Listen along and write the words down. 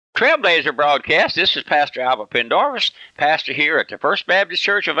Trailblazer broadcast. This is Pastor Albert Pendarvis, pastor here at the First Baptist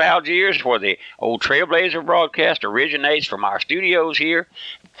Church of Algiers, where the old Trailblazer broadcast originates from our studios here.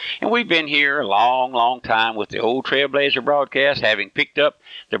 And we've been here a long, long time with the old Trailblazer broadcast, having picked up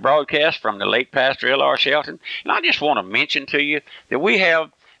the broadcast from the late Pastor L.R. Shelton. And I just want to mention to you that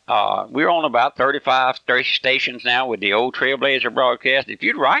we're on about 30 stations now with the old Trailblazer broadcast. If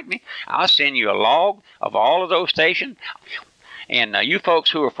you'd write me, I'll send you a log of all of those stations. And you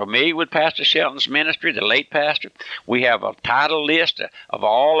folks who are familiar with Pastor Shelton's ministry, the late pastor, we have a title list of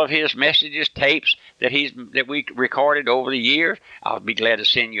all of his messages, tapes that we recorded over the years. I'll be glad to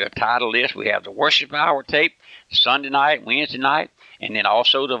send you a title list. We have the worship hour tape, Sunday night, Wednesday night, and then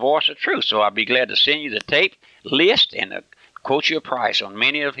also the voice of truth. So I'll be glad to send you the tape list and quote you a price on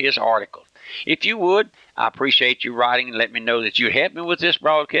many of his articles. If you would, I appreciate you writing and let me know that you helped me with this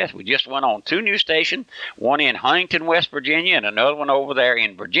broadcast. We just went on 2 new stations, one in Huntington, West Virginia, and another one over there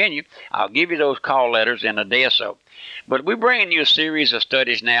in Virginia. I'll give you those call letters in a day or so. But we're bringing you a series of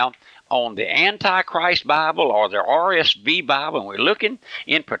studies now on the Antichrist Bible, or the RSV Bible, and we're looking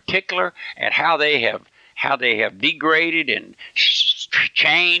in particular at how they have degraded and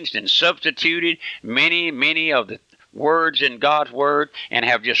changed and substituted many of the words in God's Word and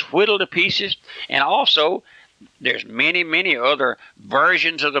have just whittled to pieces. And also, there's many other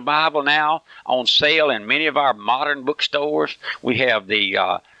versions of the Bible now on sale in many of our modern bookstores. We have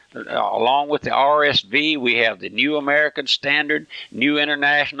along with the RSV, we have the New American Standard, New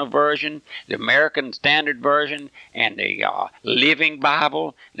International Version, the American Standard Version, and the Living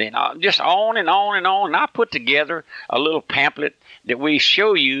Bible. Then just on and on and on. And I put together a little pamphlet that we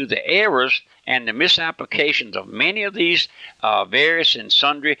show you the errors and the misapplications of many of these various and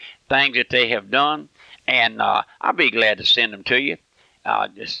sundry things that they have done. And I'll be glad to send them to you.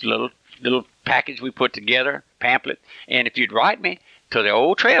 Just a little package we put together, pamphlet. And if you'd write me to the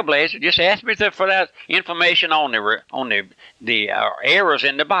old Trailblazer, just ask me for that information on the errors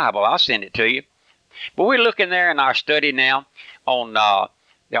in the Bible. I'll send it to you. But we're looking there in our study now on the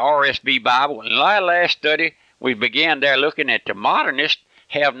RSV Bible. In our last study, we began there looking at the modernists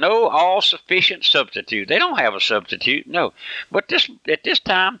have no all-sufficient substitute. They don't have a substitute, no. But at this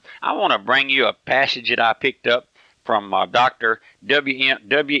time, I want to bring you a passage that I picked up from Dr.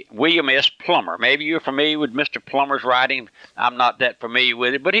 William S. Plummer. Maybe you're familiar with Mr. Plummer's writing. I'm not that familiar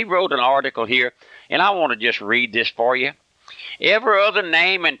with it, but he wrote an article here, and I want to just read this for you. Every other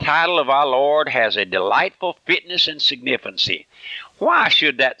name and title of our Lord has a delightful fitness and significancy. Why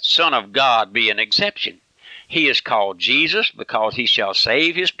should that Son of God be an exception? He is called Jesus because he shall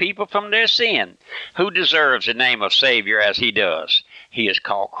save his people from their sin. Who deserves the name of Savior as he does? He is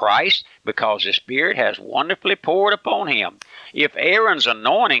called Christ because the Spirit has wonderfully poured upon him. If Aaron's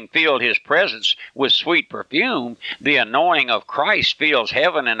anointing filled his presence with sweet perfume, the anointing of Christ fills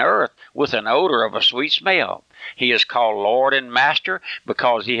heaven and earth with an odor of a sweet smell. He is called Lord and Master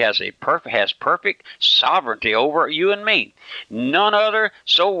because he has perfect sovereignty over you and me. None other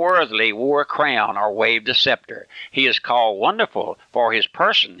so worthily wore a crown or waved a scepter. He is called Wonderful for his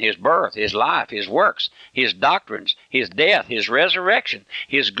person, his birth, his life, his works, his doctrines, his death, his resurrection,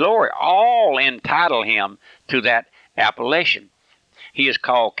 his glory, all entitle him to that appellation. He is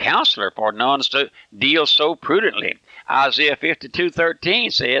called Counselor, for none deals so prudently. Isaiah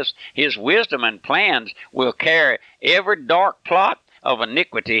 52:13 says, his wisdom and plans will carry every dark plot of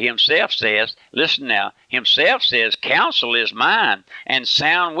iniquity. Himself says, listen now, himself says, counsel is mine, and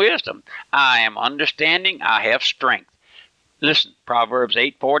sound wisdom. I am understanding, I have strength. Listen, Proverbs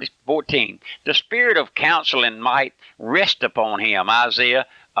 8:14. The spirit of counsel and might rest upon him. Isaiah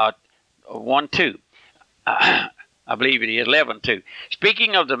 1:2. I believe it is 11:2.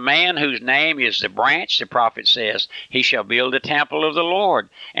 Speaking of the man whose name is the branch, the prophet says, he shall build the temple of the Lord,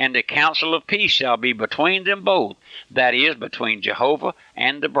 and the counsel of peace shall be between them both. That is, between Jehovah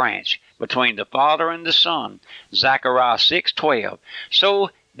and the branch, between the Father and the Son. Zechariah 6:12. So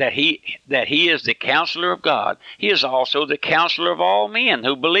that he is the counselor of God. He is also the counselor of all men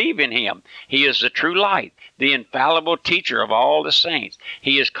who believe in him. He is the true light, the infallible teacher of all the saints.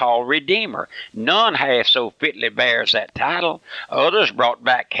 He is called Redeemer. None half so fitly bears that title. Others brought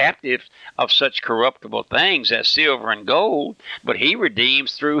back captives of such corruptible things as silver and gold, but he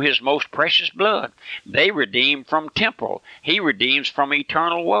redeems through his most precious blood. They redeem from temporal. He redeems from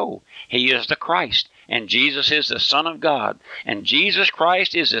eternal woe. He is the Christ, and Jesus is the Son of God, and Jesus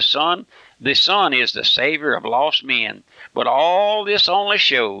Christ is the Son. The Son is the Savior of lost men. But all this only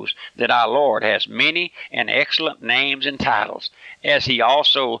shows that our Lord has many and excellent names and titles, as he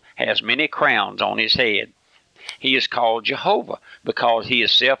also has many crowns on his head. He is called Jehovah because he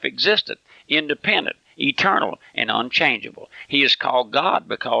is self-existent, independent, eternal and unchangeable. He is called God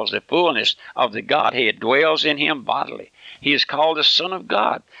because the fullness of the Godhead dwells in him bodily. He is called the Son of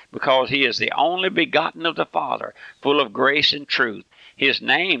God because he is the only begotten of the Father, full of grace and truth. His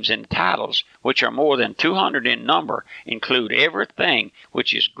names and titles, which are more than 200 in number, include everything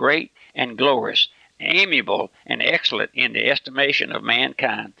which is great and glorious, amiable and excellent in the estimation of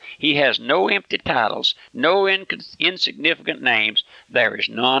mankind. He has no empty titles, no insignificant names. There is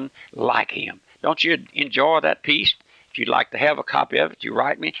none like him. Don't you enjoy that piece? If you'd like to have a copy of it, you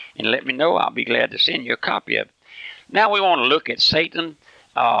write me and let me know. I'll be glad to send you a copy of it. Now we want to look at Satan,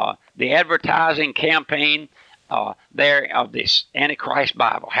 the advertising campaign there of this Antichrist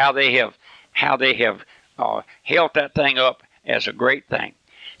Bible, how they have held that thing up as a great thing.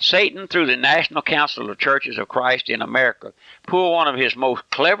 Satan, through the National Council of Churches of Christ in America, pulled one of his most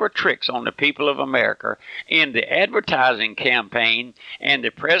clever tricks on the people of America in the advertising campaign and the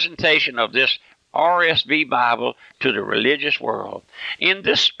presentation of this RSV Bible to the religious world. In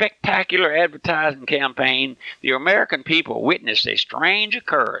this spectacular advertising campaign, the American people witnessed a strange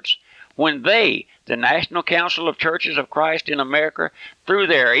occurrence when they, the National Council of Churches of Christ in America, threw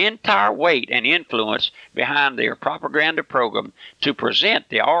their entire weight and influence behind their propaganda program to present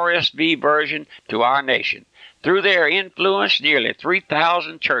the RSV version to our nation. Through their influence, nearly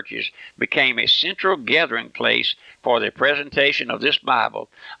 3,000 churches became a central gathering place for the presentation of this Bible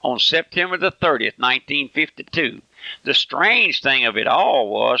on September the 30th, 1952. The strange thing of it all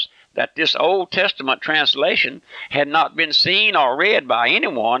was that this Old Testament translation had not been seen or read by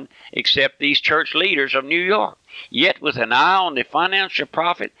anyone except these church leaders of New York. Yet with an eye on the financial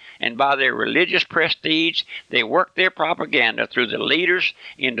profit and by their religious prestige, they worked their propaganda through the leaders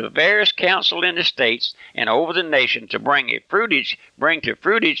into various councils in the states and over the nation to bring to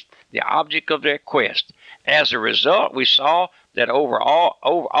fruitage the object of their quest. As a result, we saw that all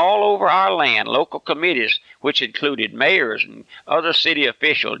over our land, local committees, which included mayors and other city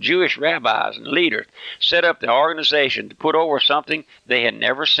officials, Jewish rabbis and leaders, set up the organization to put over something they had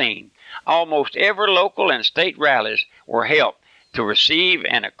never seen. Almost every local and state rallies were held to receive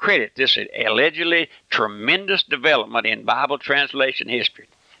and accredit this allegedly tremendous development in Bible translation history.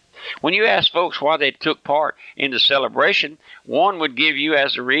 When you ask folks why they took part in the celebration, one would give you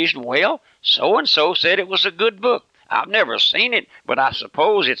as a reason, well, so-and-so said it was a good book. I've never seen it, but I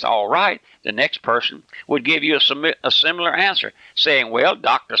suppose it's all right. The next person would give you a similar answer, saying, well,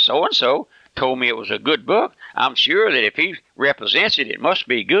 Dr. So-and-so told me it was a good book. I'm sure that if he represents it, it must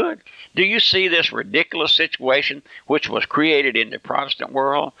be good. Do you see this ridiculous situation which was created in the Protestant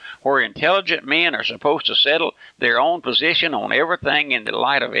world, where intelligent men are supposed to settle their own position on everything in the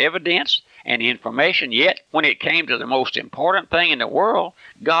light of evidence and information, yet when it came to the most important thing in the world,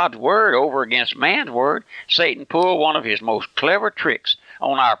 God's word over against man's word, Satan pulled one of his most clever tricks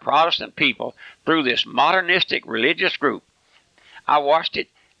on our Protestant people through this modernistic religious group. I watched it.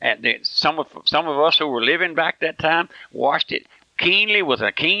 Some of us who were living back that time watched it keenly with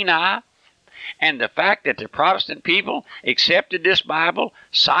a keen eye. And the fact that the Protestant people accepted this Bible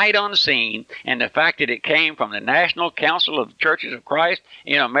sight unseen, and the fact that it came from the National Council of Churches of Christ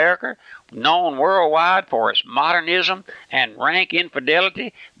in America, known worldwide for its modernism and rank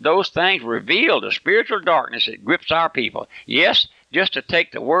infidelity, those things reveal the spiritual darkness that grips our people. Yes, just to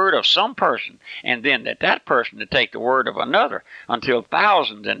take the word of some person, and then that person to take the word of another, until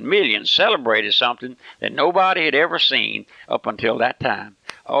thousands and millions celebrated something that nobody had ever seen up until that time.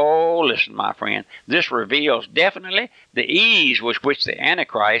 Oh, listen, my friend, this reveals definitely the ease with which the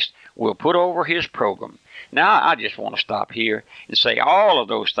Antichrist will put over his program. Now, I just want to stop here and say all of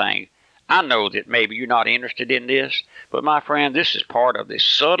those things. I know that maybe you're not interested in this, but my friend, this is part of the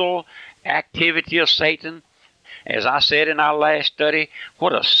subtle activity of Satan. As I said in our last study,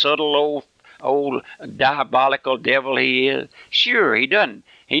 what a subtle old diabolical devil he is. Sure, he doesn't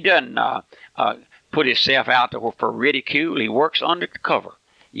put himself out there for ridicule. He works under the cover.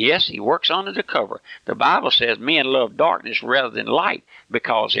 Yes, he works under the cover. The Bible says men love darkness rather than light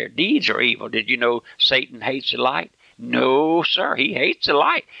because their deeds are evil. Did you know Satan hates the light? No, sir. He hates the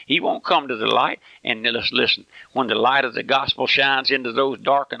light. He won't come to the light. And listen, when the light of the gospel shines into those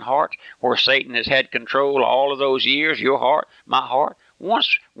darkened hearts where Satan has had control all of those years, your heart, my heart,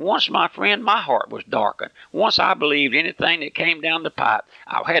 once, my friend, my heart was darkened. Once I believed anything that came down the pipe.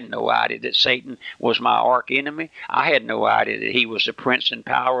 I had no idea that Satan was my arch enemy. I had no idea that he was the prince and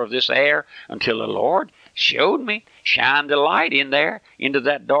power of this air until the Lord showed me, shined the light in there into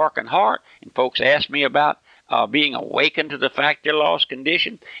that darkened heart. And folks asked me about being awakened to the fact their lost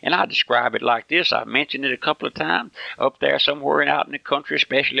condition. And I describe it like this. I've mentioned it a couple of times. Up there somewhere out in the country,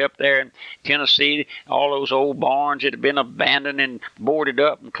 especially up there in Tennessee, all those old barns that have been abandoned and boarded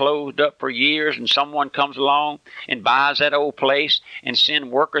up and closed up for years, and someone comes along and buys that old place and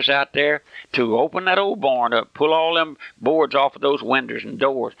send workers out there to open that old barn up, pull all them boards off of those windows and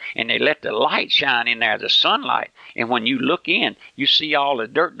doors, and they let the light shine in there, the sunlight. And when you look in, you see all the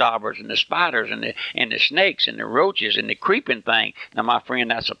dirt daubers and the spiders and the snakes and the roaches and the creeping thing. Now, my friend,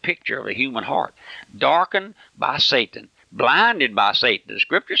 that's a picture of a human heart, darkened by Satan, blinded by Satan. The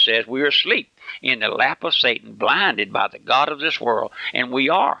scripture says we are asleep in the lap of Satan, blinded by the god of this world, and we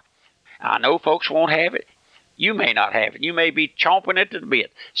are. I know folks won't have it. You may not have it. You may be chomping at the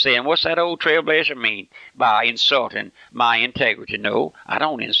bit, saying, what's that old Trailblazer mean by insulting my integrity? No, I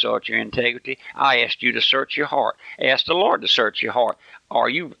don't insult your integrity. I asked you to search your heart. Ask the Lord to search your heart. Are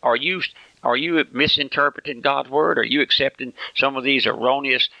you misinterpreting God's word? Are you accepting some of these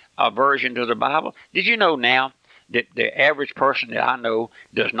erroneous versions of the Bible? Did you know now that the average person that I know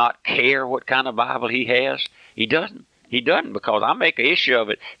does not care what kind of Bible he has? He doesn't. He doesn't, because I make an issue of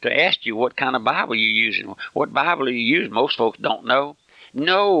it to ask you what kind of Bible you're using. What Bible are you using? Most folks don't know.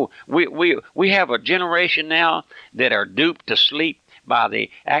 No, we have a generation now that are duped to sleep by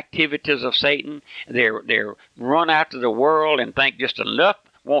the activities of Satan. They're run after the world and think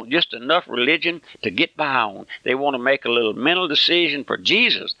want just enough religion to get by on. They want to make a little mental decision for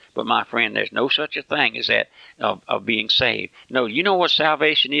Jesus. But my friend, there's no such a thing as that of being saved. No, you know what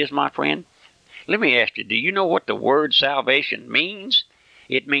salvation is, my friend? Let me ask you, do you know what the word salvation means?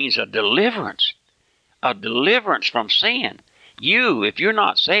 It means a deliverance from sin. If you're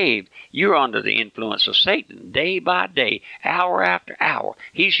not saved, you're under the influence of Satan day by day, hour after hour.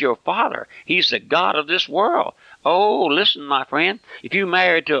 He's your father. He's the god of this world. Oh, listen, my friend, if you're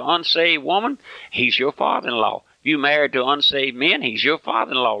married to an unsaved woman, he's your father-in-law. If you're married to unsaved men, he's your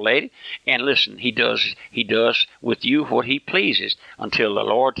father-in-law, lady. And listen, he does with you what he pleases until the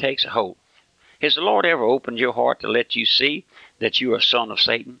Lord takes a hold. Has the Lord ever opened your heart to let you see that you are a son of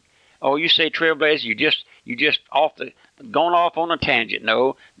Satan? Oh, you say, Trailblazer, you just gone off on a tangent.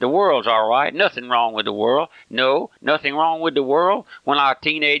 No, the world's all right. Nothing wrong with the world. No, nothing wrong with the world. When our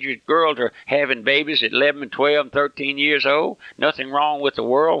teenagers, girls are having babies at 11, 12, 13 years old, nothing wrong with the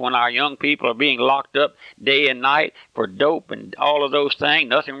world. When our young people are being locked up day and night for dope and all of those things,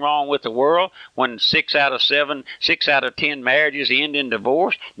 nothing wrong with the world. When 6 out of 10 marriages end in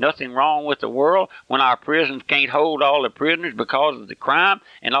divorce, nothing wrong with the world. When our prisons can't hold all the prisoners because of the crime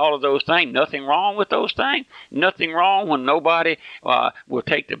and all of those things, nothing wrong with those things. Nothing wrong when nobody will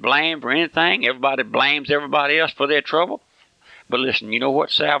take the blame for anything. Everybody blames everybody else for their trouble. But listen, you know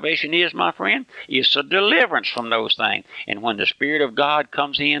what salvation is, my friend? It's a deliverance from those things. And when the Spirit of God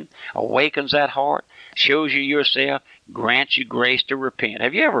comes in, awakens that heart, shows you yourself, grants you grace to repent.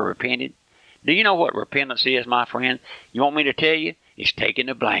 Have you ever repented? Do you know what repentance is, my friend? You want me to tell you? It's taking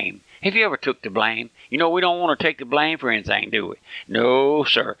the blame. Have you ever took the blame? You know, we don't want to take the blame for anything, do we? No,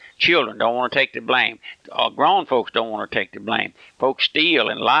 sir. Children don't want to take the blame. Grown folks don't want to take the blame. Folks steal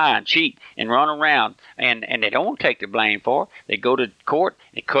and lie and cheat and run around, and they don't want to take the blame for it. They go to court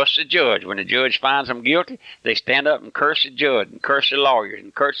and cuss the judge. When the judge finds them guilty, they stand up and curse the judge and curse the lawyers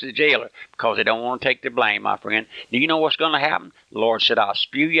and curse the jailer because they don't want to take the blame, my friend. Do you know what's going to happen? The Lord said, I'll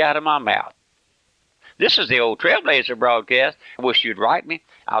spew you out of my mouth. This is the old Trailblazer broadcast. I wish you'd write me.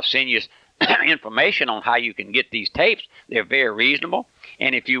 I'll send you information on how you can get these tapes. They're very reasonable.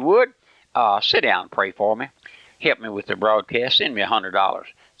 And if you would, sit down and pray for me. Help me with the broadcast. Send me $100.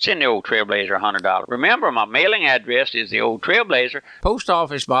 Send the old Trailblazer $100. Remember, my mailing address is the old Trailblazer, Post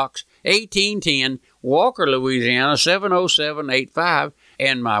Office Box 1810, Walker, Louisiana 70785,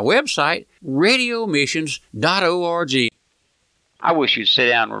 and my website, radiomissions.org. I wish you'd sit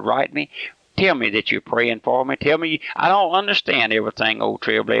down and write me. Tell me that you're praying for me. Tell me I don't understand everything, old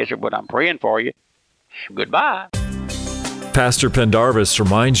Trailblazer, but I'm praying for you. Goodbye. Pastor Pendarvis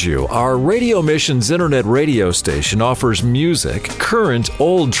reminds you, our Radio Missions Internet radio station offers music, current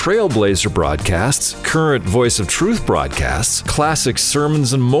old Trailblazer broadcasts, current Voice of Truth broadcasts, classic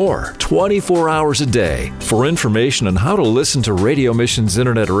sermons, and more, 24 hours a day. For information on how to listen to Radio Missions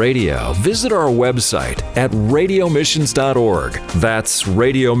Internet radio, visit our website at radiomissions.org. That's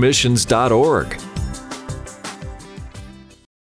radiomissions.org.